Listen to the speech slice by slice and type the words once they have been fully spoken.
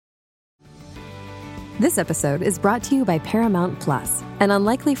This episode is brought to you by Paramount Plus. An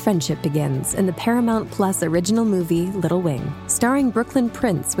unlikely friendship begins in the Paramount Plus original movie Little Wing, starring Brooklyn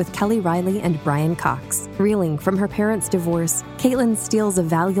Prince with Kelly Riley and Brian Cox. Reeling from her parents' divorce, Caitlin steals a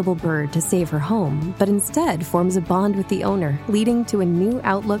valuable bird to save her home, but instead forms a bond with the owner, leading to a new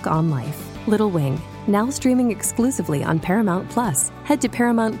outlook on life. Little Wing, now streaming exclusively on Paramount Plus. Head to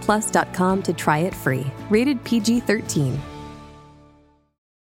ParamountPlus.com to try it free. Rated PG-13.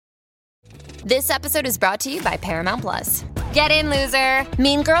 This episode is brought to you by Paramount Plus. Get in, loser!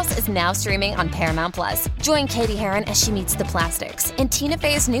 Mean Girls is now streaming on Paramount Plus. Join Katie Heron as she meets the plastics in Tina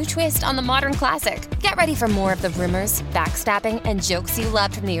Fey's new twist on the modern classic. Get ready for more of the rumors, backstabbing, and jokes you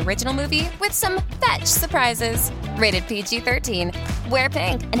loved from the original movie with some fetch surprises. Rated PG-13. Wear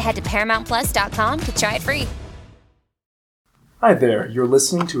pink and head to ParamountPlus.com to try it free. Hi there, you're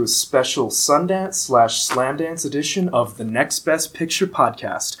listening to a special Sundance/Slamdance edition of the Next Best Picture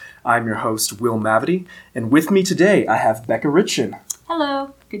podcast. I'm your host, Will Mavity, and with me today I have Becca Ritchen.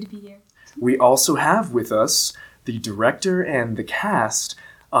 Hello, good to be here. We also have with us the director and the cast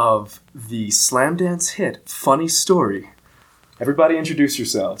of the Slamdance hit Funny Story. Everybody introduce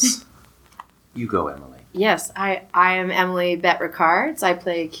yourselves. You go, Emily. Yes, I am Emily Bett Ricards. I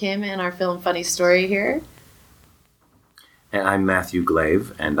play Kim in our film Funny Story here. And I'm Matthew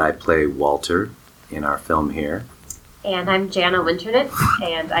Glave, and I play Walter in our film here. And I'm Jana Winternit,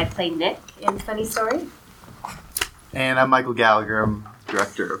 and I play Nick in Funny Story. And I'm Michael Gallagher. I'm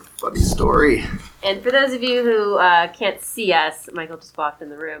director of Funny Story. And for those of you who can't see us, Michael just walked in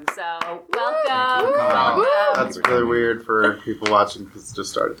the room, so welcome. Welcome. That's really weird for people watching because it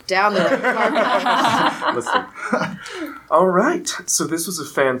just started. Down there. Listening. All right, so this was a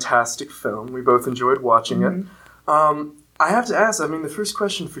fantastic film. We both enjoyed watching it. I have to ask, the first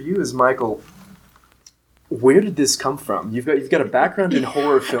question for you is, Michael, where did this come from? You've got a background in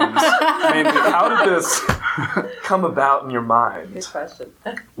horror films. How did this come about in your mind? Good question.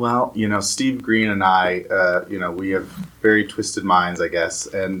 Well, Steve Green and I, we have very twisted minds, I guess,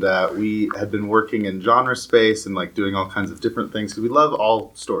 and we had been working in genre space and doing all kinds of different things because we love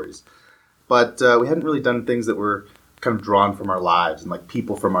all stories, but we hadn't really done things that were kind of drawn from our lives and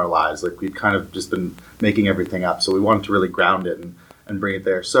people from our lives. We'd kind of just been making everything up, so we wanted to really ground it and bring it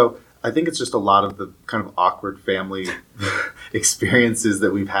there. So I think it's just a lot of the kind of awkward family experiences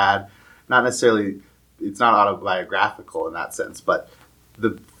that we've had. Not necessarily, it's not autobiographical in that sense, but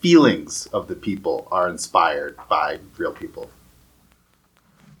the feelings of the people are inspired by real people.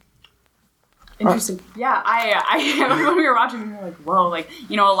 Interesting. Yeah, I when we were watching, we were like, whoa,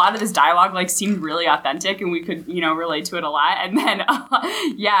 a lot of this dialogue seemed really authentic, and we could, relate to it a lot. And then,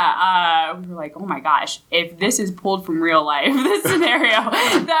 we were like, oh my gosh, if this is pulled from real life, this scenario,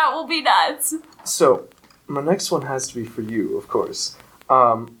 that will be nuts. So, my next one has to be for you, of course.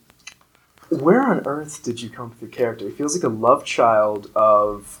 Where on earth did you come with your character? He feels like a love child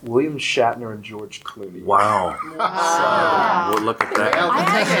of William Shatner and George Clooney. Wow. So, look at that.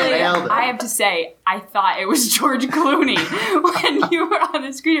 I have to say, I thought it was George Clooney when you were on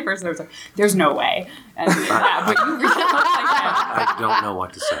the screen at first. I was like, there's no way. And but you really look like that. I don't know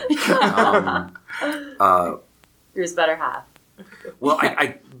what to say. You're his better half. Well,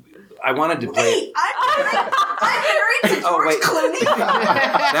 I wanted to play. Wait, I'm married to George Clooney.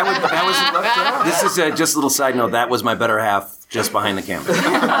 that was. This is just a little side note. That was my better half, just behind the camera.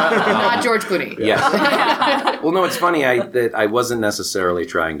 Not George Clooney. Yes. Well, no, it's funny that I wasn't necessarily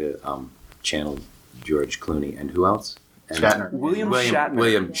trying to channel George Clooney and who else? Shatner. William Shatner.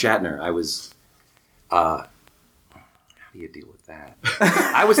 William Shatner. I was. How do you deal with that?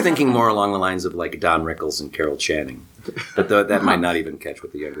 I was thinking more along the lines of Don Rickles and Carol Channing, but that might not even catch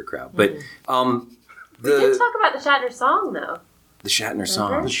with the younger crowd. But We did talk about the Shatner song, though. The Shatner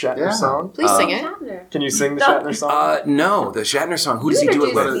song. The Shatner song? Please sing it. Shatner. Can you sing the Shatner song? No, the Shatner song. Who does he do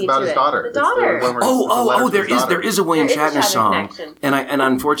it with? Introduce About me his to daughter. it. The daughter. There is a William There is a Shatner Shatner song, connection. and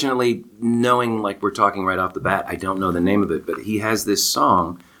unfortunately, knowing we're talking right off the bat, I don't know the name of it, but he has this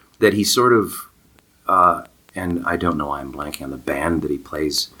song that he sort of, and I don't know why I'm blanking on the band that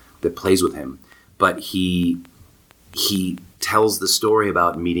plays with him, but he tells the story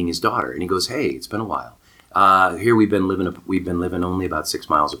about meeting his daughter, and he goes, "Hey, it's been a while. Here we've been living only about 6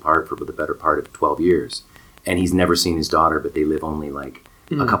 miles apart for the better part of 12 years, and he's never seen his daughter, but they live only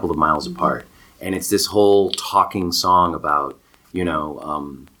a couple of miles apart." And it's this whole talking song about,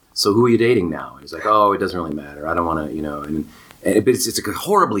 so who are you dating now? And he's like, "Oh, it doesn't really matter. I don't want to, but it's a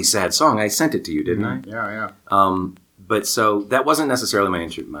horribly sad song. I sent it to you, didn't I? Yeah. But so that wasn't necessarily my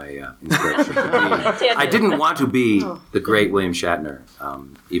inspiration. I didn't want to be the great William Shatner,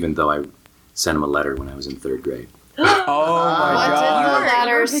 even though I sent him a letter when I was in 3rd grade. Oh my What did god! your You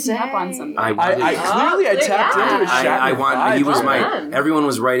letter were picking up on say? something. I clearly I tapped into a Shatner vibe. He was Well my. done. Everyone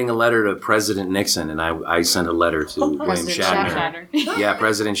was writing a letter to President Nixon, and I sent a letter to William President Shatner. Shatner. Yeah,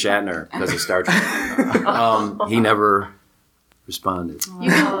 President Shatner, because of Star Trek. He never responded. You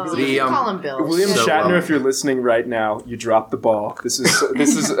can call him Bill. William So, Shatner, if you're listening right now, you dropped the ball. This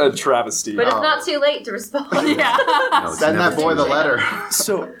is a travesty. But it's not too late to respond. Yeah. No, it's Send never that boy too the late. letter.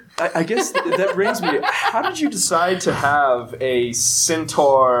 So I guess that brings me to, how did you decide to have a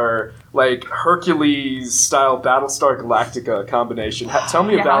Centaur, like Hercules style Battlestar Galactica combination? Tell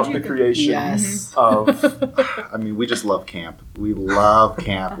me Yeah, about how'd you the creation Yes. of... I mean, we just love camp. We love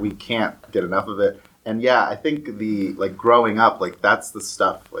camp. We can't get enough of it. And yeah, I think the like growing up, like that's the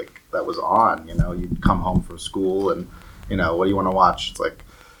stuff like that was on. You know, you'd come home from school and you know, what do you want to watch? It's like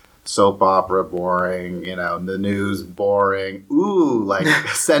soap opera, boring. You know, the news, boring. Ooh, like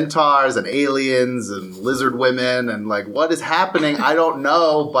centaurs and aliens and lizard women and like what is happening? I don't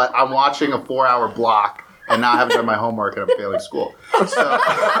know, but I'm watching a 4-hour block. And now I haven't done my homework and I'm failing school. So,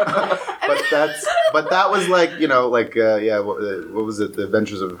 but that was like, you know, like, what was it? The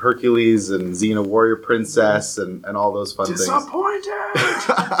Adventures of Hercules and Xena Warrior Princess and all those fun things. Disappointed!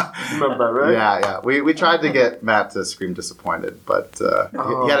 Remember that, right? Yeah. We tried to get Matt to scream disappointed, but he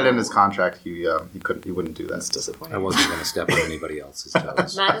had it in his contract. He wouldn't do that. That's disappointing. I wasn't going to step on anybody else's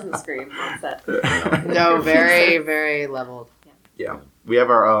toes. Matt doesn't scream on set. No, very, very leveled. Yeah. We have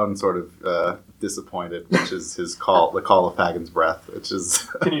our own sort of disappointed, which is the call of Fagin's breath, which is...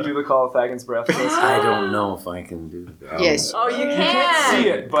 Can you do the call of Fagin's breath? I don't know if I can do that. Yes. Oh, you You can't see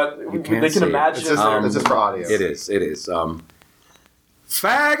can. it, but You can't they see can it. imagine. It's just for audio. It is.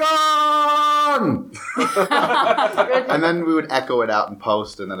 Fagon! And then we would echo it out in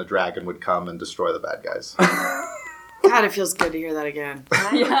post, and then a dragon would come and destroy the bad guys. God, it feels good to hear that again.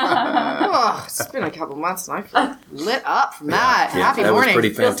 Oh, it's been a couple months and I feel lit up from that. Yeah, Happy that morning. was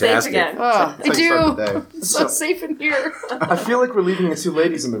pretty Feel safe fantastic. again. Oh, It's I how you start do. the day. It's so safe in here. I feel like we're leaving the two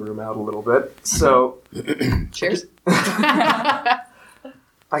ladies in the room out a little bit. So Cheers. I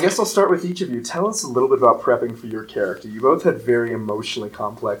guess I'll start with each of you. Tell us a little bit about prepping for your character. You both had very emotionally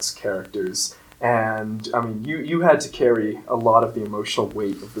complex characters. And, I mean, you had to carry a lot of the emotional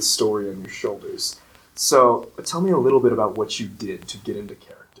weight of the story on your shoulders. So tell me a little bit about what you did to get into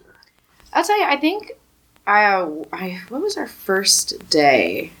character. I'll tell you, I think what was our first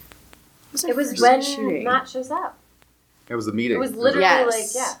day? What It was first when shooting? Matt shows up. It was the meeting. It was literally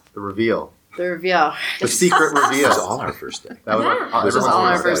Yes. the reveal. The reveal. The secret It reveal. was all our first day. That was Yeah. our, It was everyone's all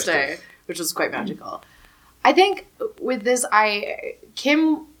on our first first day, which was quite magical. I think with this,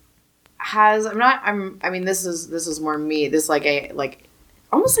 Kim has. I mean, this is more me. This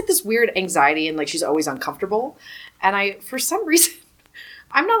almost like this weird anxiety and like she's always uncomfortable, and for some reason.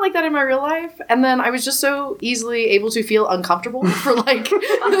 I'm not like that in my real life. And then I was just so easily able to feel uncomfortable for like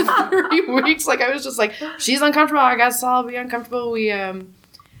 3 weeks. Like I was just like, she's uncomfortable. I guess I'll be uncomfortable. We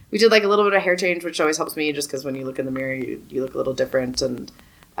did like a little bit of hair change, which always helps me just because when you look in the mirror, you look a little different. And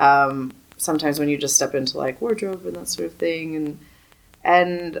sometimes when you just step into like wardrobe and that sort of thing.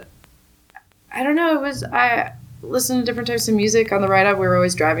 And I don't know, I listened to different types of music on the ride up. We were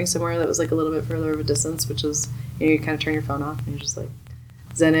always driving somewhere that was like a little bit further of a distance, which is, you kind of turn your phone off and you're just like,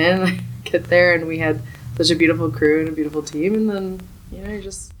 zen in, get there, and we had such a beautiful crew and a beautiful team, and then you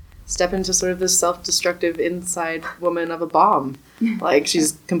just step into sort of this self-destructive inside woman of a bomb. Like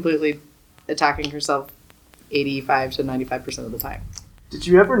she's completely attacking herself 85 to 95% of the time. Did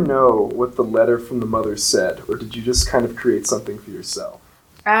you ever know what the letter from the mother said, or did you just kind of create something for yourself?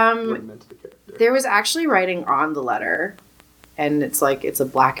 What it meant to the character? There was actually writing on the letter, and it's a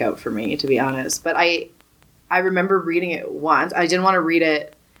blackout for me, to be honest. But I remember reading it once. I didn't want to read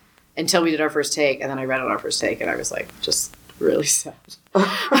it until we did our first take, and then I read it on our first take, and I was like, just really sad.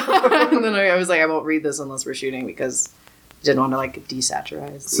 And then I was like, I won't read this unless we're shooting because I didn't want to like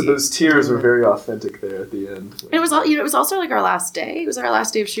desaturize. So those tears were very authentic there at the end. And it was all, it was also like our last day. It was our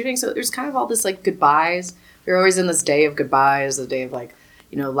last day of shooting, so there's kind of all this like goodbyes. We were always in this day of goodbyes, the day of like,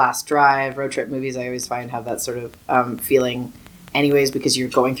 last drive, road trip movies. I always find have that sort of feeling, anyways, because you're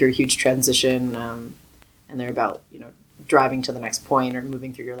going through a huge transition. And they're about, driving to the next point or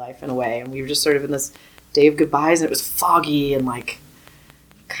moving through your life in a way. And we were just sort of in this day of goodbyes, and it was foggy and like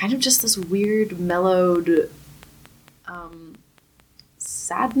kind of just this weird mellowed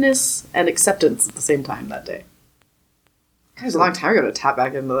sadness and acceptance at the same time that day. It was a long time ago to tap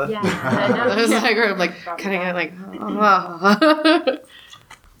back into the... Yeah, I know. I was like kind of like... Oh.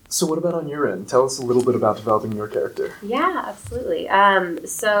 So what about on your end? Tell us a little bit about developing your character. Yeah, absolutely.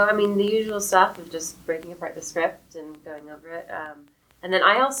 So, I mean, the usual stuff of just breaking apart the script and going over it. And then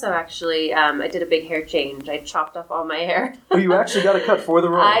I also actually, I did a big hair change. I chopped off all my hair. Oh, you actually got a cut for the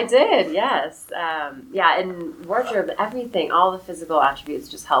role? I did, yes. And wardrobe, everything, all the physical attributes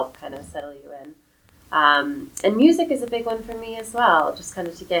just help kind of settle you in. And music is a big one for me as well, just kind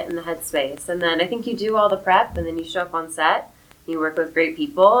of to get in the headspace. And then I think you do all the prep, and then you show up on set, you work with great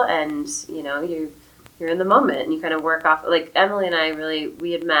people, and, you're in the moment, and you kind of work off, like Emily and I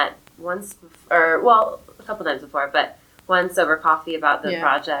we had met once, a couple times before, but once over coffee about the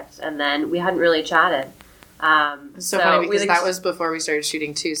project, and then we hadn't really chatted. So funny because that was before we started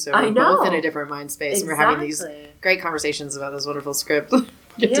shooting too, so we're both in a different mind space, and we're having these great conversations about this wonderful script.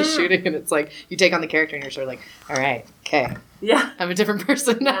 Get to shooting, and it's like you take on the character, and you're sort of like, all right, okay, I'm a different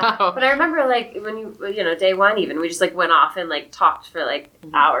person now. But I remember when you day one even, we just went off and talked for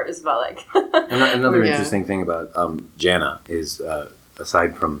hours about Another interesting thing about Jana is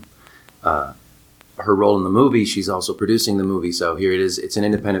aside from her role in the movie, she's also producing the movie. So here it is. It's an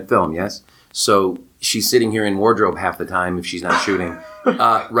independent film, yes? So she's sitting here in wardrobe half the time if she's not shooting,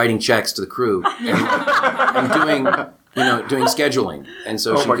 writing checks to the crew and doing scheduling. And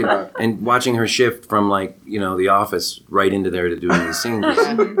so and watching her shift from the office right into there to doing these scenes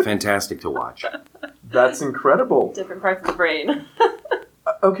is fantastic to watch. That's incredible. Different parts of the brain.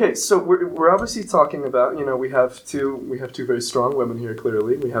 Okay, so we're obviously talking about, we have two very strong women here,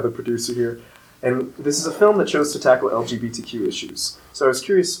 clearly. We have a producer here. And this is a film that chose to tackle LGBTQ issues. So I was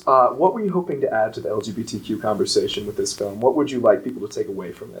curious, what were you hoping to add to the LGBTQ conversation with this film? What would you like people to take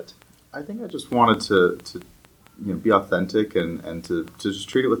away from it? I think I just wanted to be authentic and to just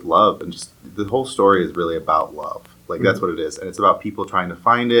treat it with love. And just the whole story is really about love. That's what it is. And it's about people trying to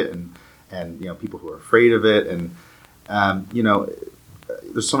find it and people who are afraid of it. And,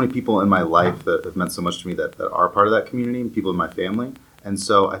 there's so many people in my life that have meant so much to me that are part of that community and people in my family. And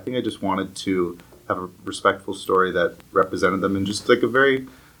so I think I just wanted to have a respectful story that represented them in just a very,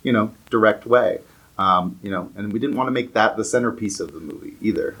 direct way. And we didn't want to make that the centerpiece of the movie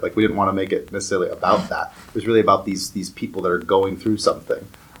either. We didn't want to make it necessarily about that. It was really about these people that are going through something.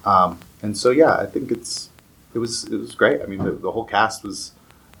 And so, I think it was great. I mean, the whole cast was,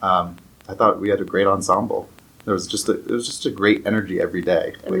 I thought we had a great ensemble. There was just a great energy every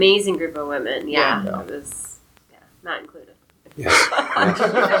day. Amazing group of women. Yeah. It was, not included. Yes. Right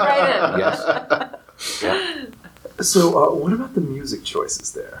in. Yes. Yeah. So, what about the music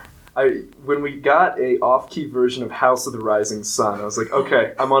choices there? When we got a off-key version of House of the Rising Sun, I was like,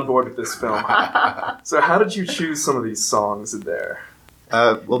 okay, I'm on board with this film. So, how did you choose some of these songs in there?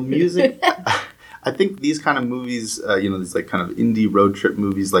 Music. I think these kind of movies, these kind of indie road trip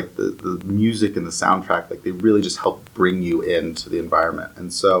movies, the music and the soundtrack, they really just help bring you into the environment.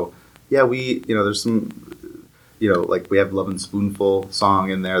 And so, there's some. We have Love and Spoonful song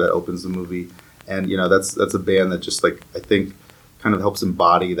in there that opens the movie. And, that's a band that just, I think kind of helps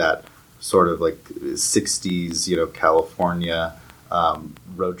embody that sort of 60s, California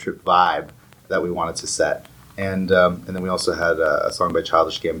road trip vibe that we wanted to set. And then we also had a song by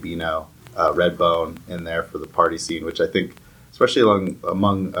Childish Gambino, Redbone, in there for the party scene, which I think, especially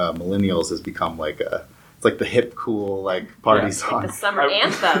among millennials, has become it's the hip, cool, party song. The summer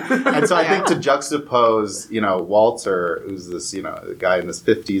anthem. And so I think to juxtapose, Walter, who's this, guy in his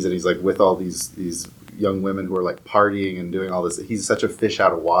 50s, and he's with all these young women who are partying and doing all this. He's such a fish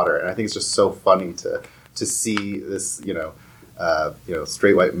out of water, and I think it's just so funny to see this,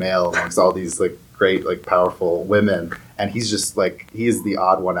 straight white male amongst all these great, powerful women, and he's just he is the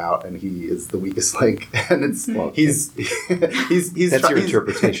odd one out, and he is the weakest link, and it's he's that's your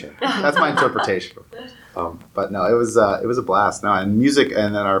interpretation. That's my interpretation. But no, it was a blast. No, and music,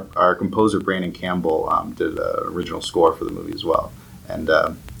 and then our composer Brandon Campbell did an original score for the movie as well. And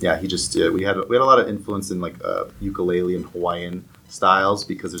he just we had a lot of influence in ukulele and Hawaiian styles,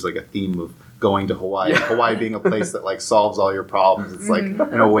 because there's a theme of going to Hawaii. Hawaii being a place that solves all your problems. It's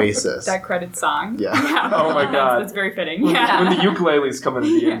an oasis. That credit song. Yeah. Oh my God. That's very fitting. When the ukuleles come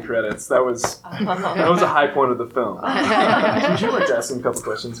into the end credits, that was a high point of the film. Would you like to ask him a couple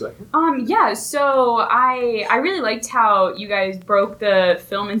questions, Becky? So I really liked how you guys broke the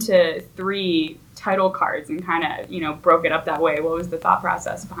film into 3 title cards and kind of, broke it up that way. What was the thought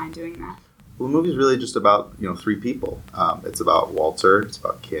process behind doing that? Well, the movie's really just about 3 people. It's about Walter, it's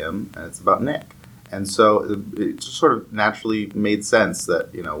about Kim, and it's about Nick. And so it just sort of naturally made sense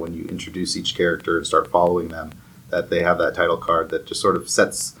that when you introduce each character and start following them, that they have that title card that just sort of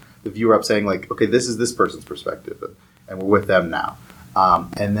sets the viewer up, saying okay, this is this person's perspective, and we're with them now.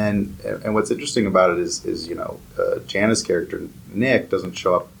 And what's interesting about it is Jana's character Nick doesn't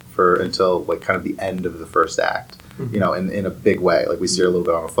show up until kind of the end of the first act. In a big way. We see her a little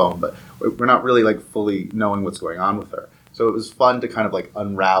bit on the phone, but we're not really fully knowing what's going on with her. So it was fun to kind of like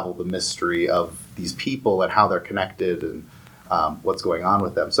unravel the mystery of these people and how they're connected and what's going on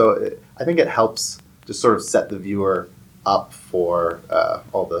with them. So I think it helps just sort of set the viewer up for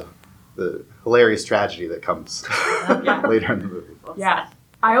all the hilarious tragedy that comes later in the movie. Yeah.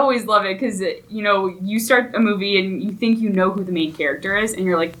 I always love it because, you start a movie and you think you know who the main character is, and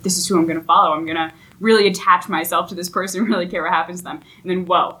you're like, this is who I'm going to follow. I'm going to really attach myself to this person, really care what happens to them. And then,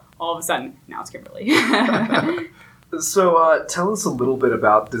 whoa, all of a sudden, now it's Kimberly. So tell us a little bit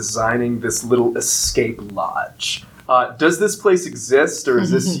about designing this little escape lodge. Does this place exist, or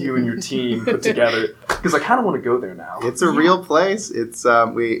is this you and your team put together? Because I kind of want to go there now. It's a real place. It's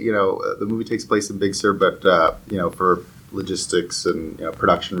the movie takes place in Big Sur, but for logistics and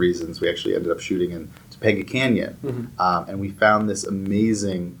production reasons, we actually ended up shooting in Topanga Canyon, and we found this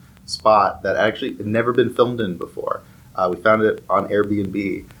amazing spot that actually had never been filmed in before. We found it on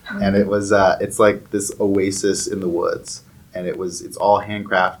Airbnb, and it was it's like this oasis in the woods, and it's all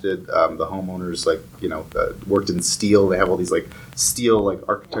handcrafted. The homeowners worked in steel. They have all these steel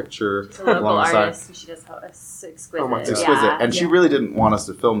architecture. It's a local alongside. artist. She does exquisite. Oh my God. It's exquisite. Yeah. And she really didn't want us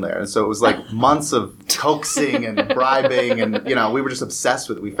to film there. And so it was months of coaxing and bribing, and we were just obsessed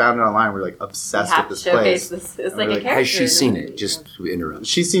with it. We found it online. We were obsessed You have with to this showcase place. this. It's And like we're a like, character. Has she in the seen movie. it? Just to interrupt.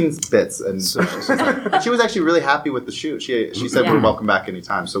 She's seen bits, and she was actually really happy with the shoot. She said we're welcome back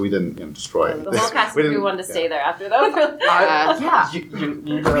anytime, so we didn't destroy it. The whole cast We of crew didn't- wanted to stay there after that. Yeah. You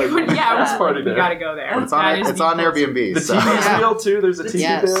Yeah, party we there. got to go there. But it's on That is it's the on culture. Airbnb. The so. TV is real too. There's a TV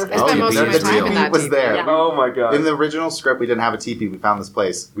Yes. there. I spent most of my the time in TV that was TV. there. Yeah. Oh my god. In the original script, we didn't have a teepee. We found this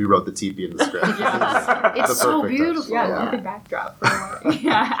place. We wrote the teepee in the script. It's the so perfect beautiful. Yeah, Yeah. perfect backdrop.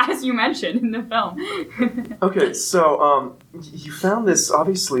 Yeah, as you mentioned in the film. Okay, so you found this.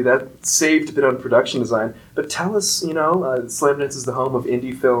 Obviously, that saved a bit on production design. But tell us, Slamdance is the home of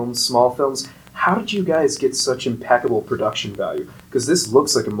indie films, small films. How did you guys get such impeccable production value? Because this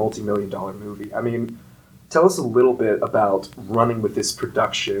looks like a multi-million-dollar movie. I mean, tell us a little bit about running with this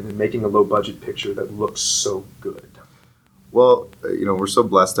production and making a low-budget picture that looks so good. Well, we're so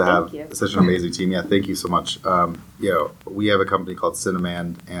blessed to have Thank you. such an amazing team. Yeah, thank you so much. We have a company called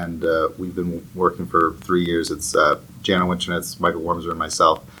Cinemand, and we've been working for 3 years. It's Jana Winchnitz, Michael Wormser, and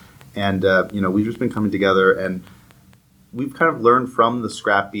myself. And, we've just been coming together, and we've kind of learned from the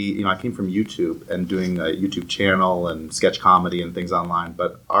scrappy, I came from YouTube and doing a YouTube channel and sketch comedy and things online,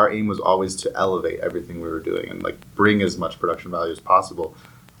 but our aim was always to elevate everything we were doing and bring as much production value as possible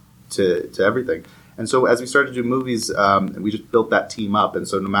to everything. And so as we started to do movies, we just built that team up. And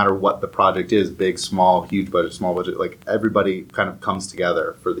so no matter what the project is, big, small, huge budget, small budget, everybody kind of comes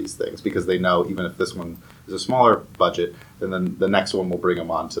together for these things because they know even if this one is a smaller budget, then the next one will bring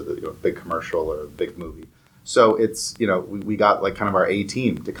them on to the big commercial or big movie. So it's, we got kind of our A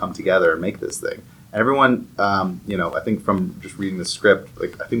team to come together and make this thing. And everyone, I think from just reading the script,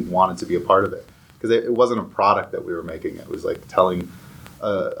 I think wanted to be a part of it. Because it wasn't a product that we were making. It was telling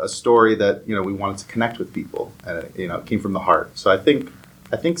a story that, we wanted to connect with people. And, it came from the heart. So I think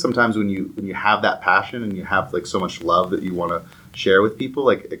sometimes when you have that passion and you have so much love that you want to share with people,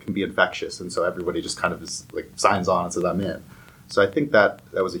 it can be infectious. And so everybody just kind of is signs on and says, I'm in. So I think that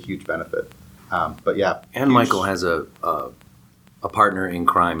was a huge benefit. But yeah, And Michael has a partner in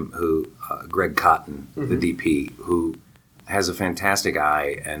crime who, Greg Cotton, the DP, who has a fantastic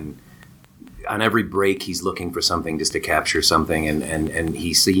eye, and on every break he's looking for something just to capture something, and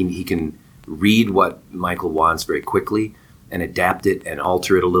he can read what Michael wants very quickly and adapt it and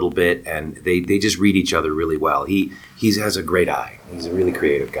alter it a little bit, and they just read each other really well. He has a great eye. He's a really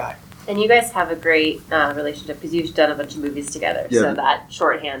creative guy. And you guys have a great relationship because you've done a bunch of movies together. Yeah. So that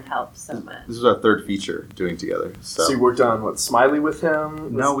shorthand helps so much. this is our third feature doing together. So you worked on Smiley with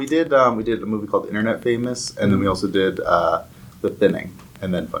him? No, we did a movie called Internet Famous, and then we also did The Thinning,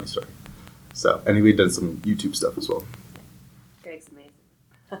 and then Funny Story. So, and we've done some YouTube stuff as well. Greg's amazing.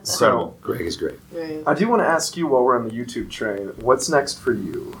 So Greg is great. I do want to ask you while we're on the YouTube train, what's next for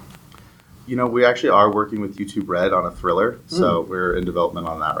you? We actually are working with YouTube Red on a thriller, so we're in development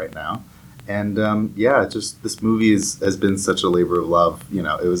on that right now. And just this movie has been such a labor of love.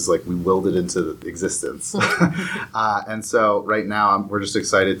 It was we willed it into existence. And so right now we're just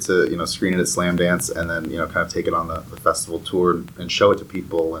excited to screen it at Slamdance and then kind of take it on the festival tour and show it to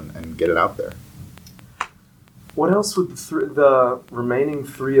people and get it out there. What else would the remaining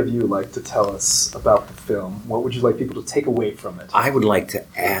three of you like to tell us about the film? What would you like people to take away from it? I would like to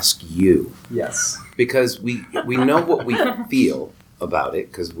ask you, Yes. because we know what we feel about it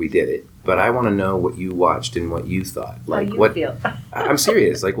because we did it, but I want to know what you watched and what you thought. How you what feel. I'm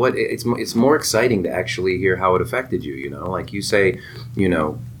serious. What it's more exciting to actually hear how it affected you. Like you say,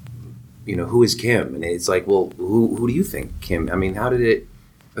 who is Kim? And it's like, well, who do you think Kim? I mean, how did it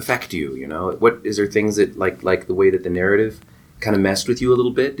affect you? What is there things that like the way that the narrative kind of messed with you a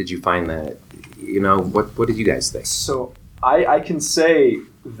little bit? Did you find that, what did you guys think? So I can say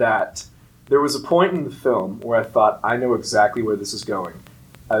that there was a point in the film where I thought, I know exactly where this is going.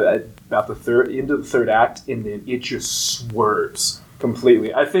 About into the third act, and then it just swerves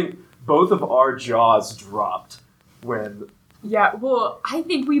completely. I think both of our jaws dropped when... Yeah, well, I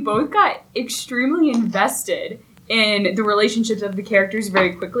think we both got extremely invested in the relationships of the characters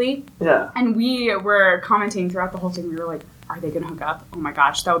very quickly. Yeah. And we were commenting throughout the whole thing. We were like, are they going to hook up? Oh my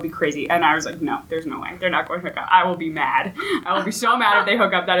gosh, that would be crazy. And I was like, no, there's no way. They're not going to hook up. I will be mad. I will be so mad if they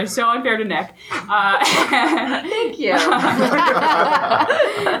hook up. That is so unfair to Nick. Thank you. I'm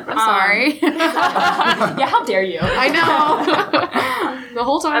sorry. Yeah, how dare you? I know. The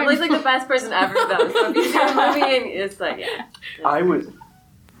whole time. I'm like the best person ever, though. So if you see a movie and it's like, yeah.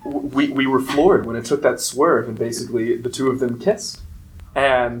 We were floored when it took that swerve, and basically the two of them kissed.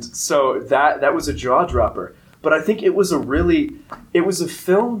 And so that was a jaw dropper. But I think it was a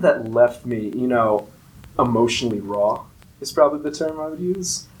film that left me, emotionally raw is probably the term I would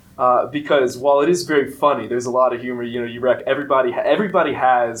use. Because while it is very funny, there's a lot of humor. Everybody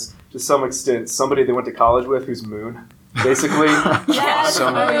has, to some extent, somebody they went to college with who's Moon, basically. Yes.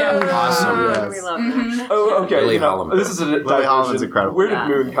 Awesome. Awesome. Yes. We love it. Oh, okay. Lily Holloman. This is a Lily Holloman's incredible. Where did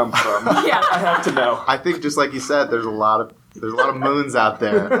Moon come from? Yeah. I have to know. I think just like you said, there's a lot of moons out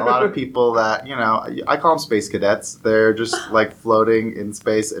there. A lot of people that, I call them space cadets. They're just like floating in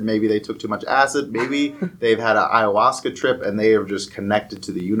space, and maybe they took too much acid. Maybe they've had an ayahuasca trip and they are just connected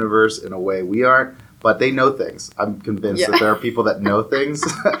to the universe in a way we aren't. But they know things. I'm convinced that there are people that know things.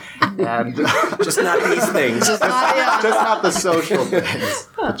 And Just not these things. just not the social things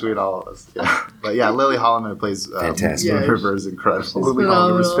between all of us. Yeah. But yeah, Lily Holloman, who plays Fantastic. Moon River, is incredible. Lily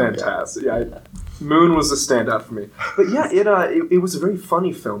Holloman was fantastic. Yeah, Moon was a standout for me. But yeah, it was a very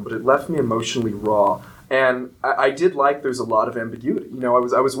funny film, but it left me emotionally raw. And I did like there's a lot of ambiguity. I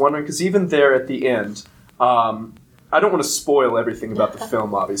was wondering, because even there at the end, I don't want to spoil everything about the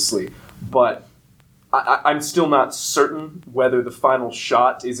film, obviously, but I'm still not certain whether the final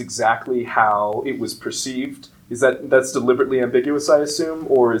shot is exactly how it was perceived. That's deliberately ambiguous, I assume,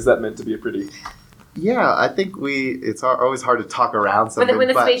 or is that meant to be a pretty... Yeah, I think it's always hard to talk around something. When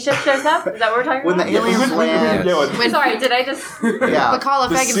the spaceship shows up? Is that what we're talking when about? the aliens land. Sorry, did I just... Yeah. The Call of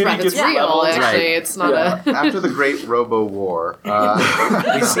The Fagin's city breath. It's gets real, leveled. actually. Right. It's not a... After the Great Robo War, We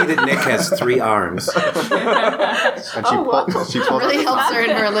see that Nick has 3 arms. and she pulled really up helps her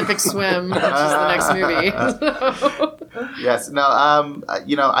in her Olympic swim, which is the next movie. Yes, no,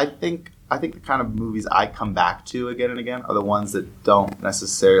 I think the kind of movies I come back to again and again are the ones that don't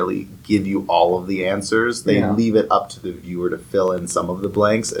necessarily give you all of the answers. They leave it up to the viewer to fill in some of the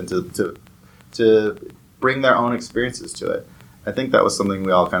blanks and to bring their own experiences to it. I think that was something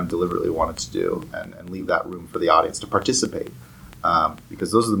we all kind of deliberately wanted to do and leave that room for the audience to participate.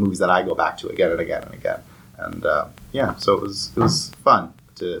 Because those are the movies that I go back to again and again and again. And so it was fun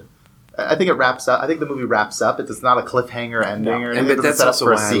to... I think it wraps up. I think the movie wraps up. It's not a cliffhanger ending or anything. But that's also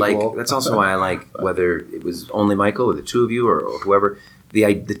why I like. That's also why I like whether it was only Michael or the two of you or whoever.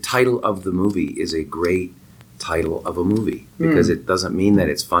 The title of the movie is a great title of a movie because it doesn't mean that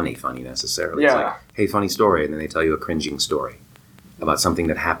it's funny necessarily. It's like, hey, funny story, and then they tell you a cringing story about something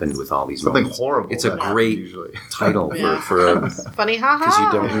that happened with all these something moments. horrible. It's a great title for a Funny, haha. because you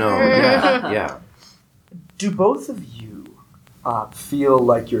don't know. Yeah. Do both of you feel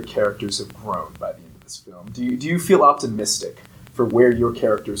like your characters have grown by the end of this film? Do you feel optimistic for where your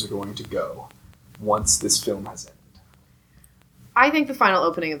characters are going to go once this film has ended? I think the final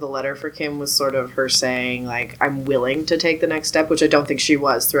opening of the letter for Kim was sort of her saying, like, I'm willing to take the next step, which I don't think she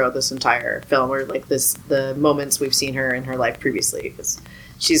was throughout this entire film, or like the moments we've seen her in her life previously, because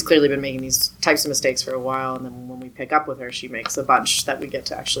she's clearly been making these types of mistakes for a while, and then when we pick up with her, she makes a bunch that we get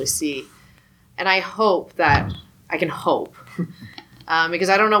to actually see. And I hope that I can hope, because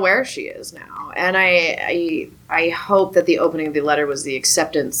I don't know where she is now. And I hope that the opening of the letter was the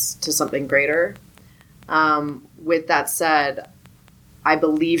acceptance to something greater. With that said, I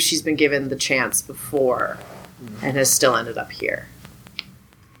believe she's been given the chance before and has still ended up here.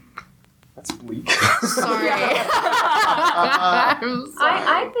 That's bleak. Sorry. I'm sorry.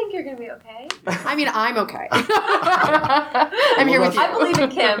 I think you're going to be okay. I mean, I'm okay. I'm here with you. I believe in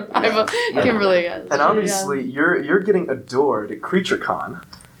Kim. Kim really is. And obviously, you're getting adored at CreatureCon,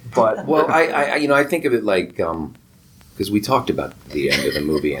 but Well, I think of it like because we talked about the end of the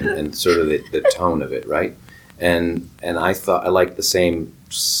movie and sort of the tone of it, right? And I thought I liked the same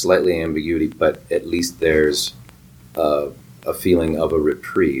slightly ambiguity, but at least there's a feeling of a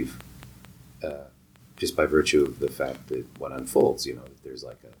reprieve just by virtue of the fact that what unfolds, there's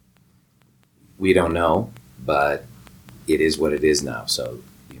like we don't know, but it is what it is now. So,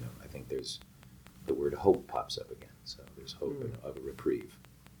 I think there's the word hope pops up again. So there's hope of a reprieve,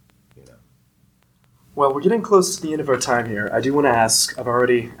 Well, we're getting close to the end of our time here. I do want to ask, I've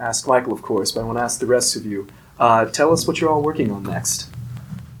already asked Michael, of course, but I want to ask the rest of you. Tell us what you're all working on next.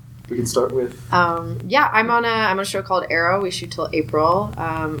 We can start with... I'm on a show called Arrow. We shoot till April.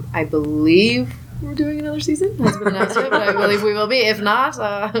 I believe we're doing another season. It hasn't been announced yet, but I believe we will be. If not,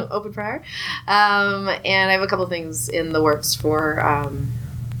 open prior. And I have a couple things in the works for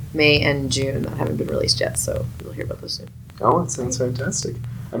May and June that haven't been released yet, so you'll hear about those soon. Oh, that sounds fantastic.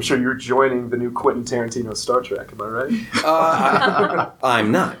 I'm sure you're joining the new Quentin Tarantino Star Trek, am I right?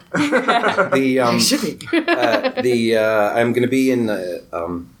 I'm not. You should be. I'm going to be in...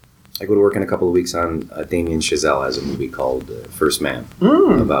 I go to work in a couple of weeks on Damien Chazelle has a movie called First Man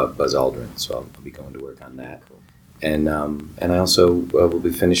about Buzz Aldrin, so I'll be going to work on that. Cool. And I also will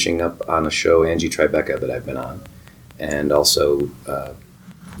be finishing up on a show, Angie Tribeca, that I've been on, and also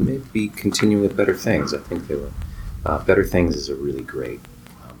maybe continuing with Better Things. I think they were Better Things is a really great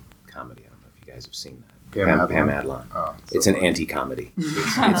comedy. I don't know if you guys have seen that. Pam Adlon. Oh, it's an anti-comedy.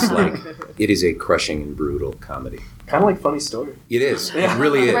 It's like, it is a crushing and brutal comedy. Kind of like Funny Story. It is. It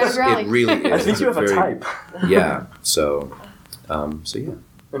really is. It really is. I think you have a type. Yeah. So yeah.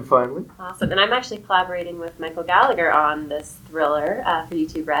 And finally? Awesome. And I'm actually collaborating with Michael Gallagher on this thriller for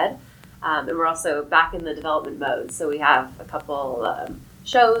YouTube Red. And we're also back in the development mode. So we have a couple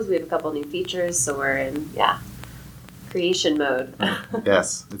shows, we have a couple new features, so we're in, creation mode.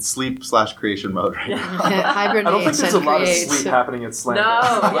 Yes, it's sleep/creation mode right now. Hibernate. I don't think there's a lot of sleep happening at Slam.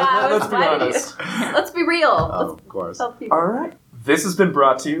 Let's be honest. Let's be real. Of course. Tell people. All right. This has been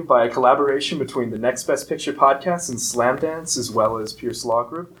brought to you by a collaboration between the Next Best Picture podcast and Slamdance, as well as Pierce Law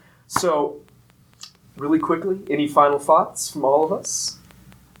Group. So, really quickly, any final thoughts from all of us?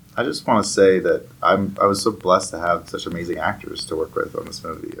 I just want to say that I was so blessed to have such amazing actors to work with on this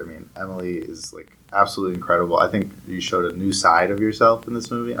movie. I mean, Emily is absolutely incredible. I think you showed a new side of yourself in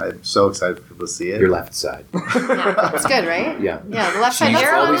this movie. I'm so excited for people to see it. Your left side. It's good, right? Yeah. Yeah, the left side. She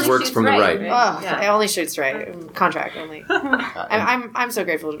always works from the right. Oh, I only shoots right. Contract only. I'm so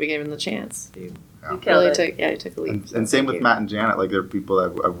grateful to be given the chance. You killed it. took the lead. And same with Matt and Janet. They're people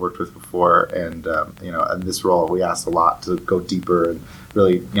that I've worked with before, and in this role we asked a lot to go deeper and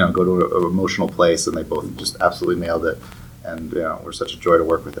really go to an emotional place, and they both just absolutely nailed it. And we're such a joy to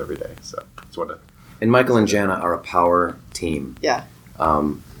work with every day. So it's wonderful. And Michael and Jana are a power team. Yeah.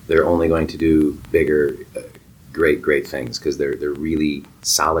 They're only going to do bigger, great things because they're really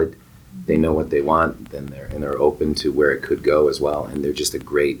solid. They know what they want, and they're open to where it could go as well. And they're just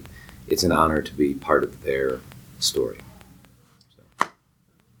it's an honor to be part of their story.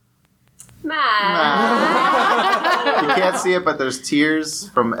 Matt. You can't see it, but there's tears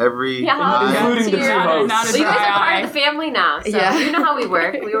from every including the two hosts. Well, you guys are part of the family now, so you know how we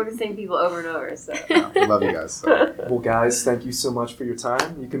work. We work with the same people over and over. So we love you guys. So. Well, guys, thank you so much for your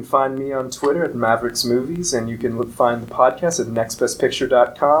time. You can find me on Twitter at Mavericks Movies, and you can find the podcast at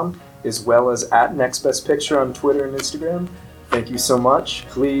nextbestpicture.com, as well as at nextbestpicture on Twitter and Instagram. Thank you so much.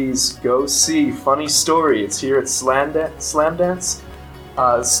 Please go see Funny Story. It's here at Slamdance.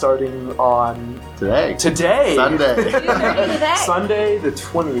 Starting on Today. Sunday the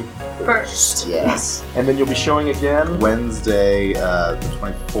 21st. Yes. And then you'll be showing again Wednesday the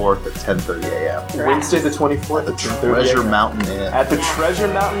 24th at 10:30 a.m. Wednesday the 24th at the Treasure Mountain Inn. At the Treasure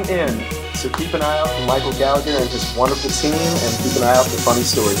Mountain Inn. So keep an eye out for Michael Gallagher and his wonderful team, and keep an eye out for Funny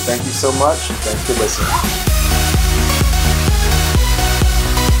Story. Thank you so much, and thanks for listening.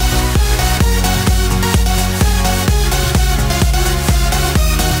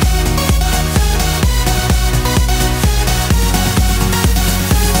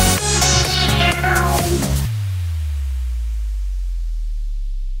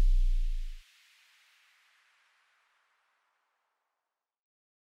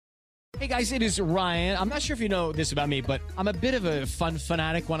 Hey guys, it is Ryan. I'm not sure if you know this about me, but I'm a bit of a fun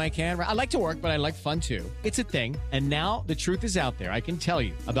fanatic when I can. I like to work, but I like fun too. It's a thing. And now the truth is out there. I can tell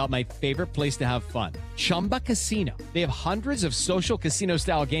you about my favorite place to have fun. Chumba Casino. They have hundreds of social casino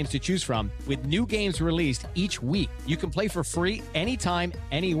style games to choose from with new games released each week. You can play for free anytime,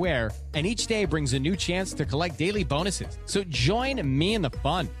 anywhere. And each day brings a new chance to collect daily bonuses. So join me in the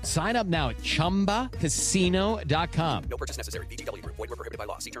fun. Sign up now at ChumbaCasino.com. No purchase necessary. VGW Group. Void where prohibited by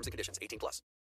law. See terms and conditions. 18+.